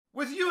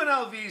With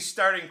UNLV's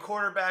starting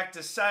quarterback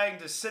deciding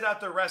to sit out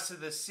the rest of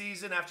the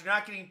season after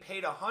not getting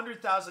paid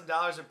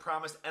 $100,000 in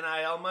promised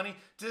NIL money,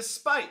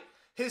 despite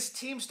his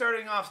team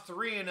starting off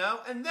 3-0,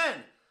 and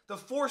then the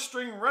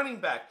four-string running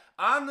back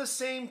on the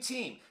same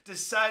team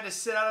decided to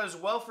sit out as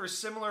well for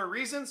similar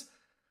reasons,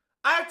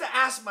 I have to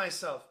ask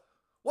myself,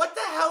 what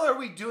the hell are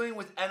we doing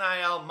with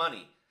NIL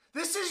money?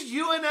 This is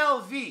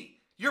UNLV.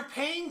 You're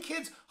paying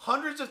kids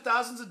hundreds of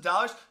thousands of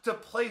dollars to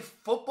play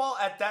football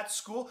at that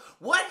school?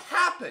 What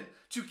happened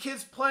to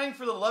kids playing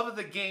for the love of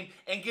the game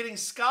and getting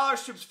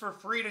scholarships for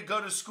free to go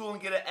to school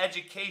and get an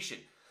education?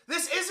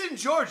 This isn't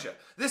Georgia.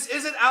 This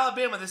isn't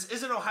Alabama. This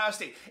isn't Ohio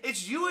State.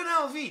 It's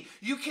UNLV.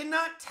 You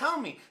cannot tell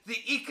me the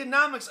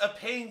economics of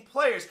paying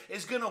players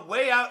is going to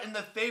weigh out in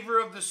the favor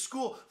of the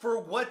school for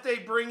what they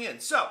bring in.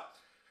 So,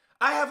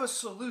 I have a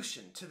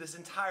solution to this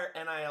entire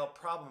NIL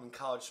problem in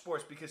college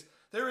sports because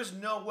there is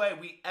no way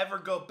we ever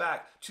go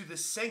back to the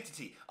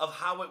sanctity of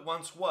how it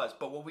once was.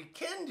 But what we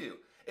can do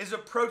is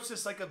approach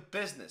this like a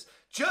business.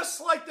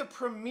 Just like the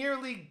Premier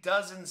League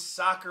does in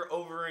soccer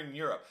over in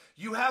Europe.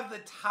 You have the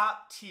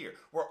top tier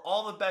where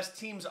all the best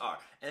teams are.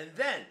 And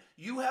then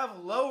you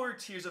have lower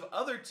tiers of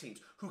other teams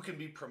who can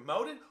be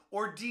promoted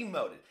or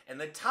demoted. And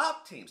the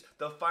top teams,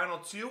 the final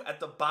two at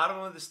the bottom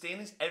of the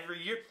standings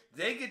every year,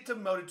 they get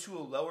demoted to a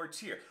lower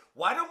tier.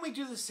 Why don't we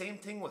do the same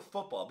thing with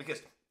football?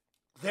 Because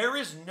there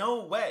is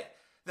no way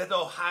that the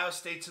Ohio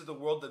States of the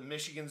world, the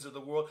Michigans of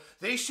the world,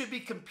 they should be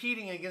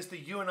competing against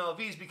the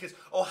UNLVs because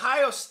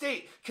Ohio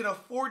State can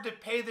afford to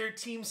pay their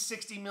team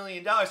 $60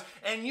 million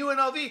and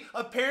UNLV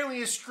apparently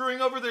is screwing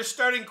over their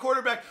starting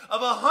quarterback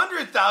of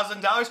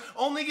 $100,000,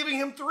 only giving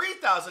him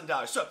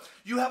 $3,000. So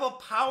you have a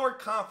power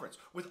conference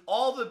with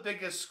all the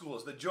biggest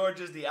schools, the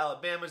Georgias, the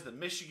Alabamas, the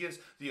Michigans,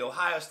 the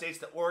Ohio States,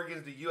 the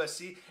Oregons, the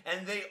USC,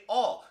 and they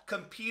all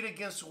compete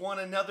against one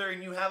another,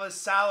 and you have a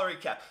salary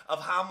cap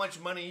of how much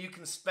money you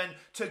can spend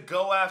to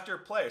go after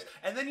players.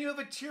 And then you have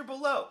a tier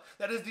below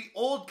that is the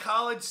old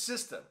college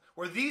system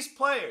where these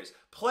players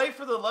play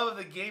for the love of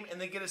the game and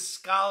they get a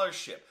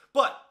scholarship.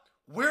 But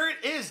where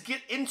it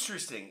get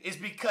interesting is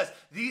because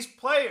these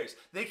players,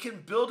 they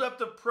can build up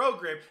the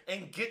program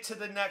and get to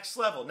the next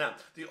level. Now,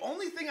 the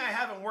only thing I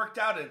haven't worked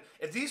out in,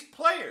 if these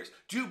players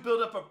do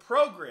build up a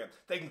program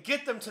that can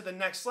get them to the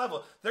next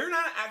level, they're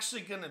not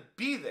actually going to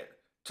be there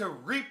to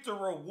reap the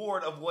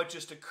reward of what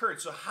just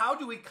occurred. So how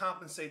do we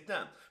compensate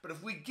them? But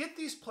if we get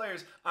these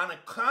players on a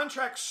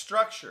contract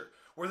structure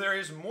where there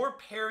is more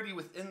parity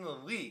within the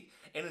league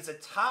and it's a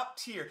top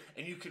tier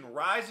and you can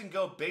rise and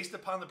go based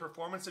upon the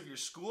performance of your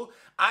school,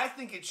 I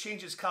think it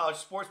changes college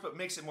sports but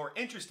makes it more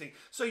interesting.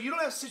 So you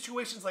don't have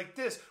situations like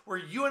this where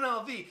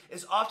UNLV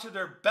is off to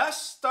their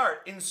best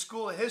start in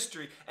school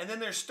history and then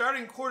their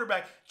starting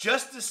quarterback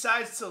just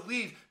decides to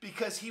leave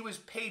because he was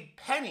paid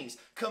pennies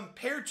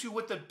compared to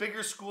what the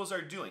bigger schools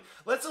are doing.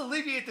 Let's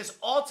alleviate this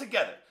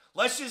altogether.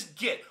 Let's just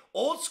get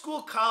old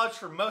school college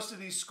for most of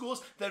these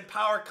schools, then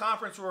power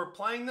conference where we're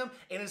playing them,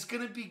 and it's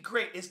going to be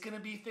great. It's going to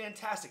be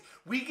fantastic.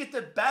 We get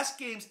the best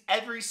games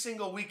every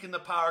single week in the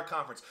power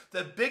conference.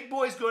 The big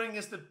boys going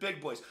against the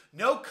big boys.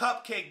 No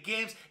cupcake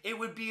games. It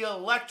would be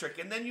electric.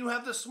 And then you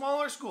have the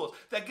smaller schools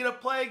that get to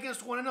play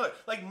against one another.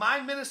 Like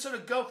my Minnesota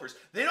Gophers.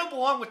 They don't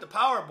belong with the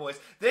power boys.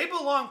 They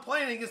belong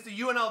playing against the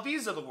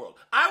UNLVs of the world.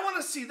 I want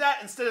to see that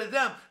instead of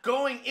them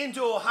going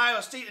into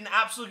Ohio State and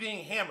absolutely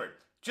getting hammered.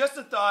 Just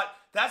a thought.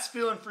 That's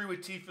Feeling Free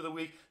with T for the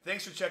week.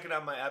 Thanks for checking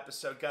out my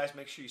episode. Guys,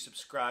 make sure you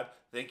subscribe.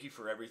 Thank you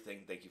for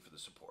everything. Thank you for the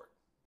support.